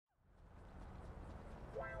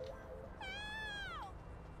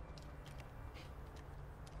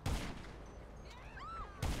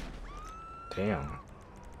Damn.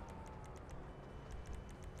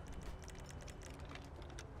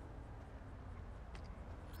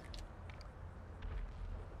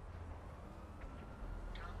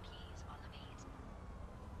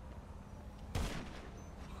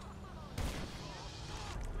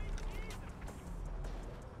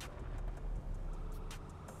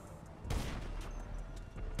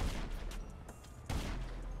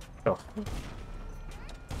 Oh.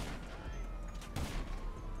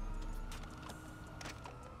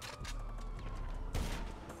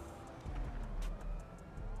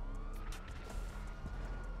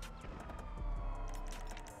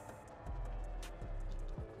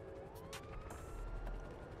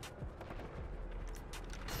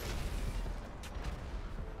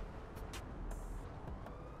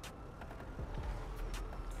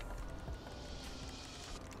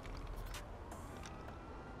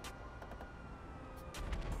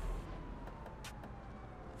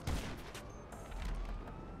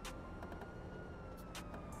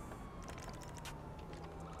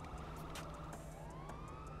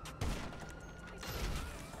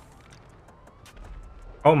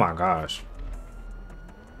 Oh my gosh.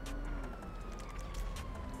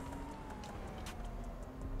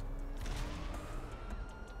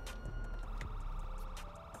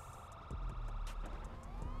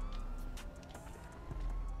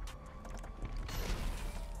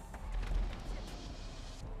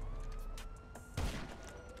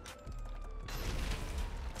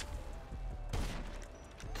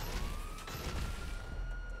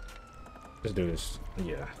 This dude is,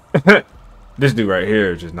 yeah. This dude right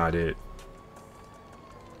here is just not it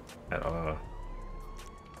at all.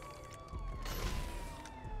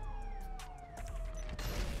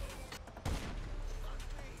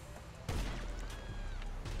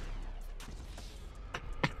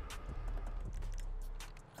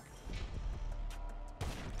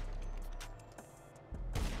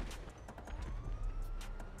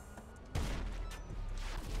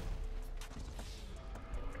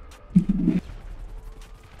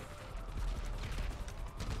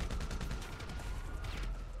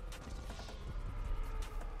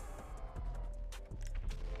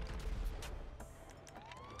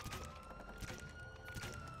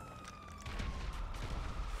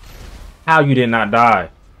 How you did not die?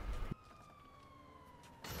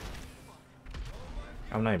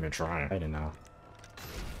 I'm not even trying. I didn't know.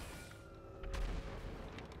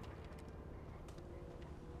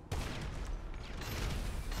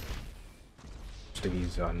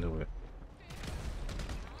 Stickies, I knew it.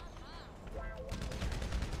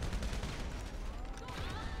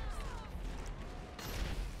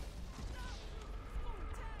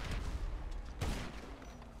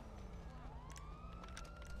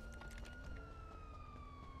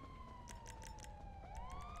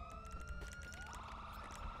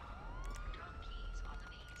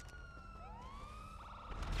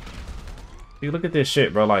 Dude, look at this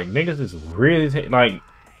shit, bro. Like, niggas is really, like,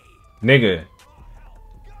 nigga.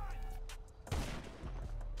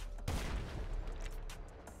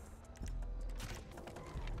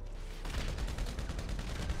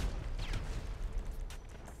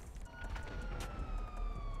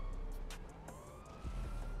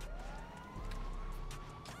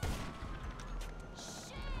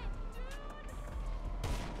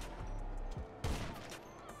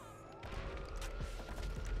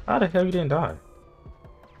 How the hell you didn't die?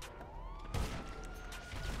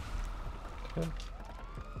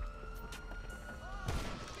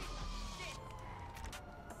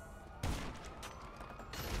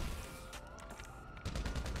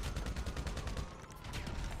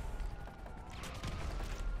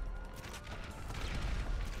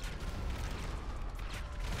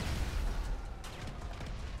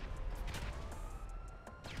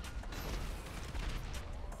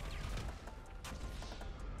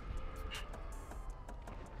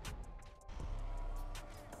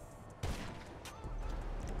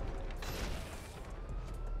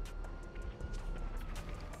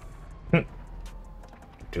 Okay.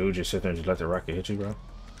 Dude, just sit there and just let the rocket hit you, bro.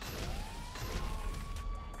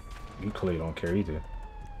 You clearly don't care either.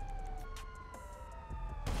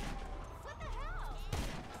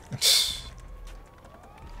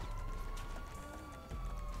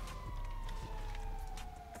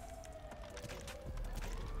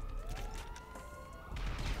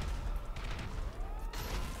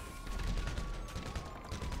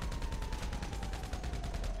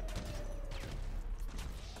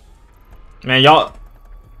 Man, y'all,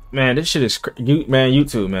 man, this shit is man,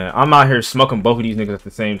 YouTube, man. I'm out here smoking both of these niggas at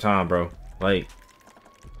the same time, bro. Like,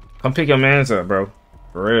 come pick your mans up, bro.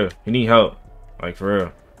 For real, you need help. Like, for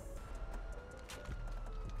real.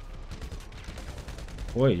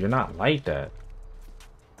 Boy, you're not like that.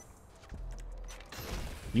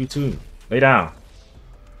 You too. Lay down.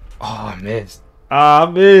 Oh, I missed. Ah,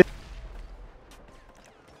 I missed.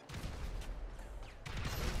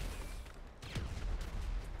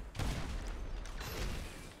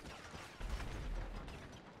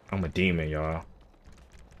 I'm a demon, y'all.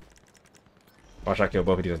 Watch I kill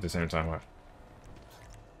both of these at the same time. Watch.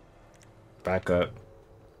 Back up.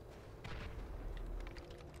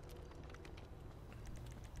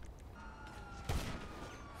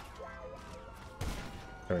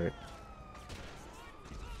 Alright.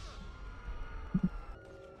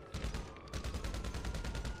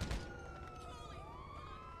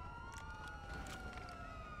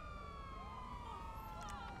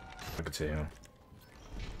 I could see him.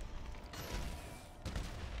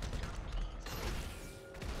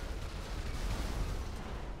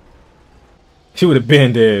 He would have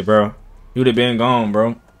been dead, bro. He would have been gone,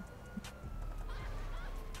 bro.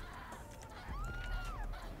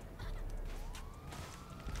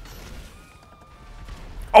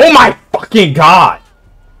 Oh my fucking god!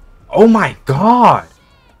 Oh my god!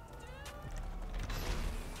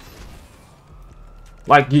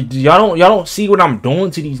 Like y'all don't see what I'm doing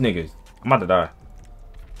to these niggas. I'm about to die.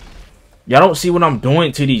 Y'all don't see what I'm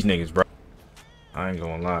doing to these niggas, bro. I ain't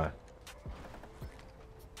gonna lie.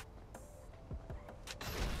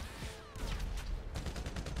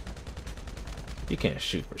 You can't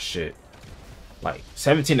shoot for shit. Like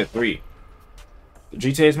 17-3.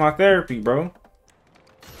 GTA is my therapy, bro.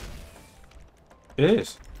 It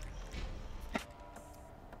is.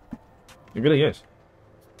 It really is.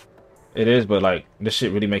 It is, but like this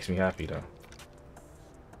shit really makes me happy though.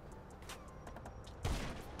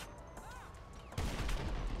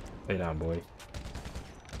 Lay down, boy.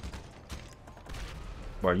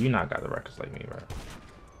 Boy, you not got the records like me, bro.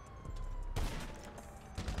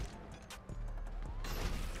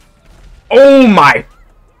 Oh my,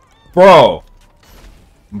 bro,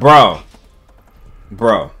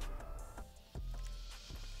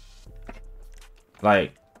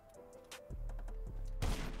 like,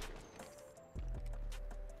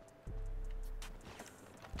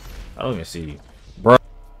 I don't even see you, bro.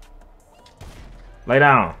 Lay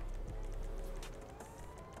down.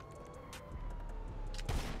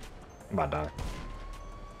 I'm about to die.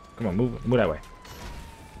 Come on, move that way.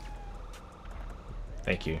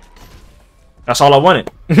 Thank you. That's all I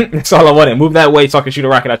wanted. That's all I wanted. Move that way so I can shoot a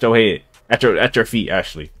rocket at your head. At your feet,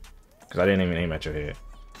 actually. Because I didn't even aim at your head.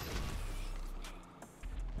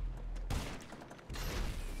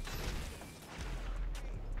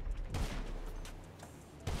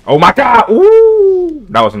 Oh my god! Ooh!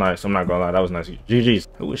 That was nice. I'm not gonna lie. That was nice. GG's.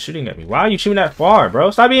 Who was shooting at me? Why are you shooting that far,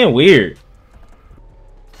 bro? Stop being weird.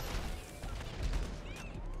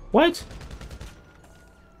 What?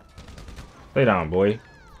 Lay down, boy.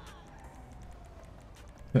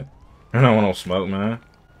 I don't want no smoke, man.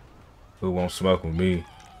 Who won't smoke with me?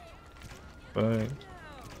 But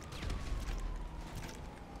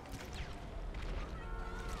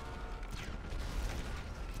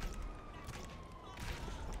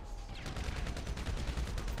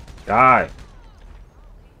die.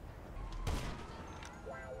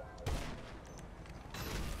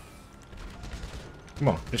 Come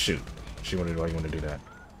on, just shoot. She wanted why you want to do that.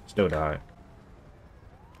 Still die.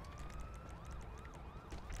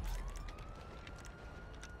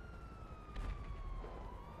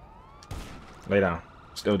 Lay down.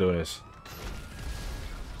 Still doing this.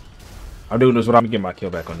 I'm doing this when I'm getting my kill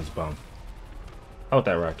back on this bum. How about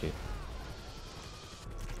that rocket?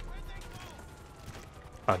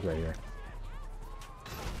 Oh, he's right here.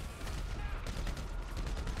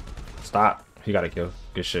 Stop. He got a kill.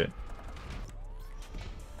 Good shit.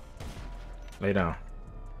 Lay down.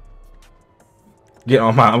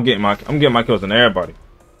 I'm getting my kills on everybody.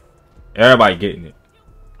 Everybody getting it.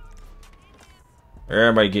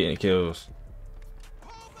 Everybody getting kills.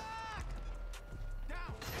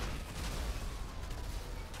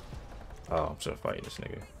 Oh, I'm still fighting this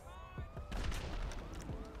nigga.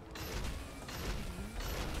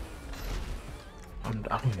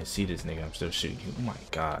 I don't even see this nigga. I'm still shooting you. Oh my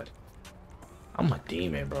god. I'm a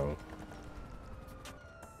demon, bro.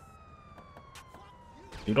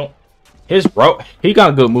 You don't. His bro. He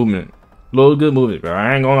got good movement. Little good movement, bro.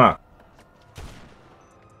 I ain't gonna lie.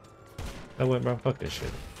 That way, bro. Fuck this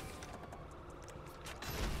shit.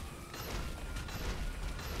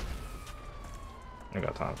 I ain't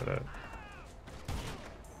got time for that.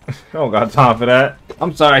 I don't got time for that.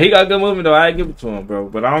 I'm sorry. He got good movement though. I give it to him, bro.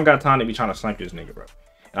 But I don't got time to be trying to snipe this nigga, bro.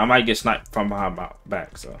 And I might get sniped from behind my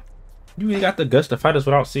back. So you really got the guts to fight us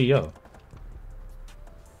without CEO.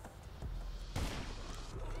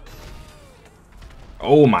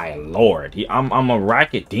 Oh my lord. I'm a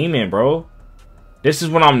racket demon, bro. This is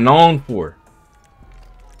what I'm known for.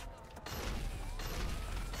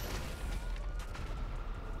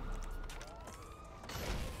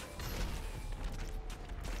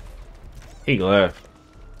 He left.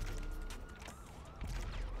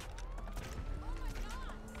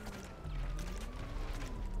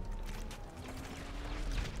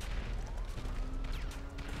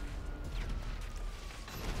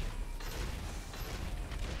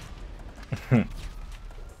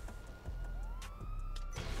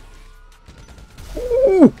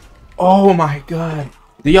 Ooh. Oh my god.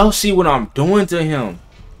 Do y'all see what I'm doing to him?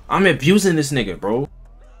 I'm abusing this nigga, bro.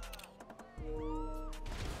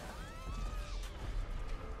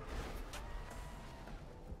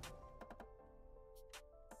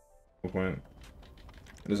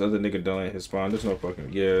 This other nigga done at his spawn. There's no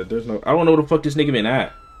fucking there's no I don't know where the fuck this nigga been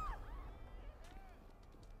at.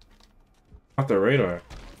 Off the radar.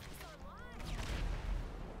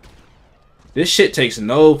 This shit takes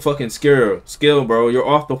no fucking skill, bro. You're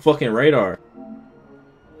off the fucking radar.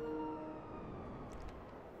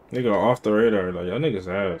 Nigga off the radar. Like, y'all niggas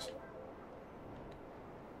ass.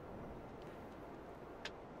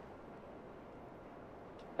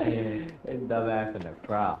 It's dumbass in the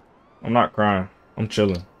crowd. I'm not crying. I'm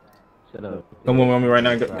chilling. Shut up. Come on me right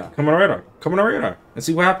now. Come on the radar. Come on the radar. And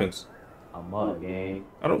see what happens. I'm up, gang.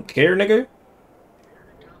 I don't care, nigga.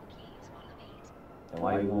 And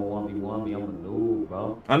why you gonna want me? I'm a noob,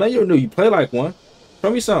 bro. I know you're new. You play like one. Show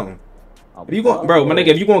me something. If you going, bro, my nigga,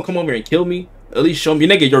 if you gonna come over and kill me, at least show me.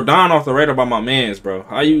 Nigga, you're dying off the radar by my mans, bro.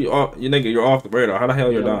 How you nigga, you're off the radar. How the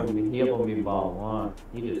hell you're dying? He up on me ball one.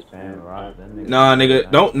 He just spamming right. Nah,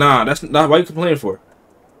 nigga, don't. Nah, that's not. Why you complaining for?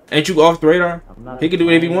 Ain't you off the radar? He can do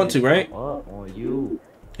whatever he want to, right?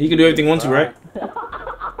 He can do everything he want to, right?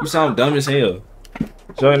 You sound dumb as hell.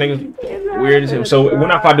 So niggas weird as hell. So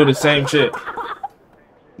what if I do the same shit?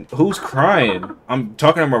 Who's crying? I'm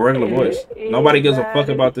talking in my regular voice. Nobody gives a fuck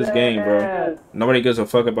about this game, bro. Nobody gives a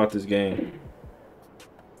fuck about this game.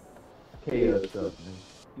 You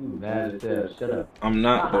mad as hell. Shut up. I'm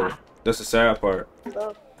not, though. That's the sad part.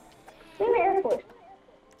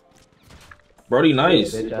 Brody,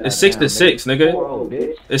 nice. It's 6-6, nigga.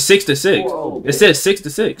 It's 6-6. It says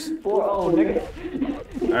 6-6. 4-0, nigga.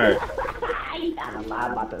 Alright.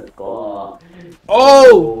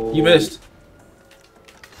 Oh! You missed.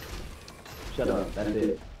 Shut up. That's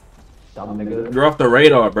it. Dumb nigga. You're off the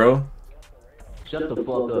radar, bro. Shut the fuck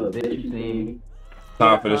up, bitch. You see me?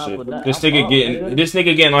 Time for this shit. This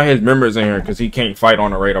nigga getting all his members in here because he can't fight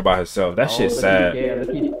on the radar by himself. That shit's sad.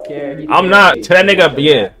 I'm not. Tell that nigga,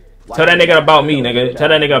 yeah. Tell that nigga about me, nigga. Tell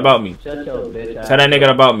that nigga about me. Shut your bitch. Tell that nigga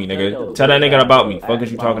about me, nigga. Tell that nigga about me. Fuck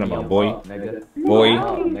is you talking about, boy? Boy.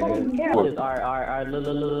 Alright,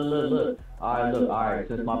 look. Alright,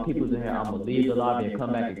 since my people's in here, I'm gonna leave the lobby and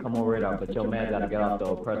come back and come over radar, but your man gotta get off the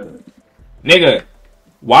oppressor. Nigga,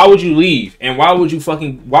 why would you leave? And why would you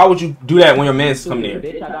do that when your man's coming in?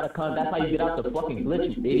 Bitch, I gotta come. That's how you get out the fucking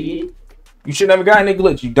glitch, you idiot. You should never got any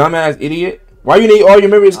glitch, you dumbass idiot. Why you need all your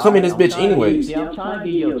members to come in this bitch anyways? I'm trying to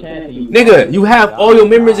give you a chance. Nigga, you have all your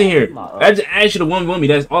members in here. I just asked you to 1v1 me.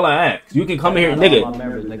 That's all I ask. You can come in here,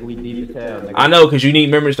 nigga. I know, because you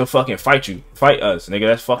need members to fucking fight you. Fight us, nigga.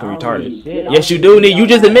 That's fucking retarded. Yes, you do need. You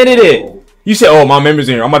just admitted it. You said, oh, my members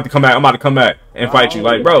in here. I'm about to come back. I'm about to come back and fight you.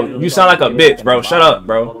 Like, bro, you sound like a bitch, bro. Shut up,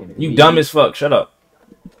 bro. You dumb as fuck. Shut up.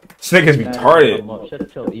 This nigga's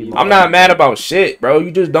retarded. I'm not mad about shit, bro.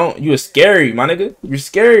 You just don't. You are scary, my nigga. You're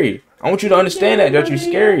scary. I want you to understand that you're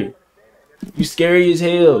scary. You scary as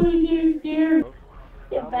hell.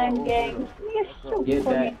 Get back, gang. You're so Get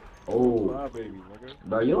funny. back. Oh,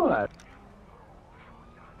 bro, you alright?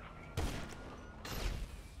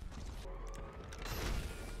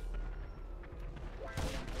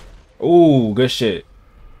 Ooh, good shit.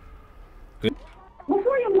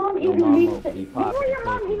 Before your mom even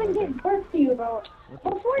gave birth to you, bro.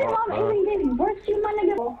 Before your mom even gave birth to you, my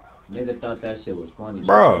nigga. Nigga thought that shit was funny.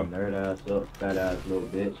 Bro. Nerd ass up, fat ass little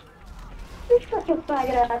bitch. You such a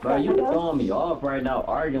faggot ass. Bro, you throwing me off right now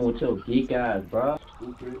arguing with your geek ass, bro.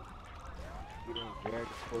 Stupid.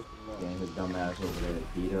 Getting his dumb ass over there to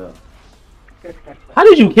beat up. How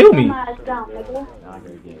did you kill me? Now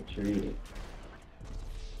you're getting treated.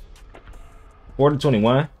 4-21?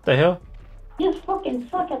 What the hell? You fucking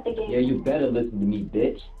suck at the game. Yeah, you better listen to me,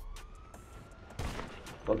 bitch.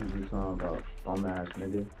 What is you talking about? Dumb ass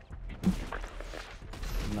nigga.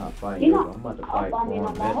 I'm not fighting you. I'm about to fight for him.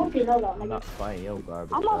 I'm not fighting your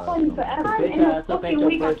garbage. I'm not fighting for everyone. Bitch ass up ain't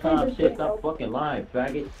your first time shit. Stop fucking lying,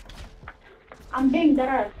 faggot. I'm being dead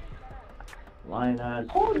ass. Lying ass.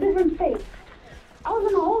 Whole different face. I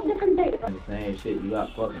was in a whole different thing. The same shit. You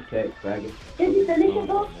got fucking text, faggot. Did you finish it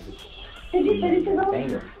though? Did you finish it though?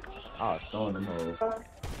 Damn. I was throwing them hoes.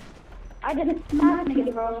 I didn't smash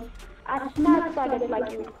nigga, bro. I smashed faggots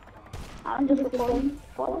like you. I'm just recording.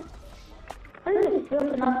 What? This is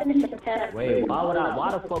good enough. Finish the test. Wait,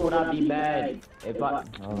 why the fuck would I be mad if I,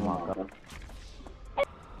 oh my god.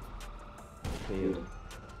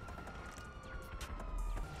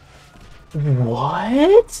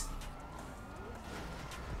 What?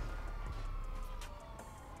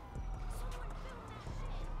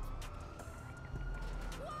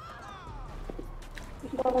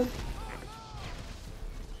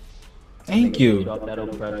 Thank you.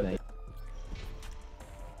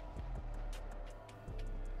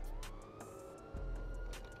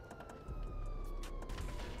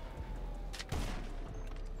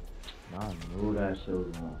 I knew that shit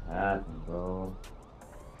was gonna happen, bro.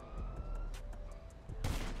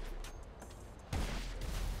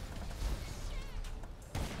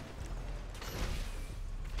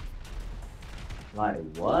 Like,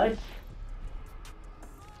 what?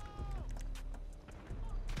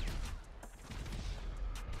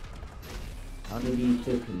 How did these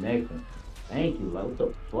shit connecting? Thank you, like, what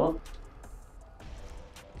the fuck?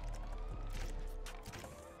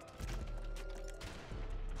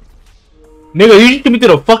 Nigga, you just took me to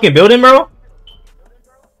the fucking building, bro?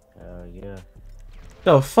 Yeah.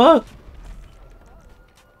 The fuck?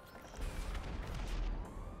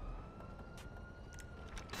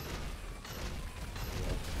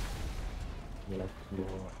 Yes,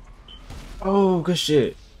 Lord. Oh, good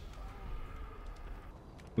shit.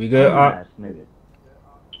 We good? Nigga.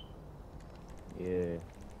 Yeah.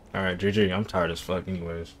 Alright, JJ, I'm tired as fuck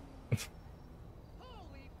anyways.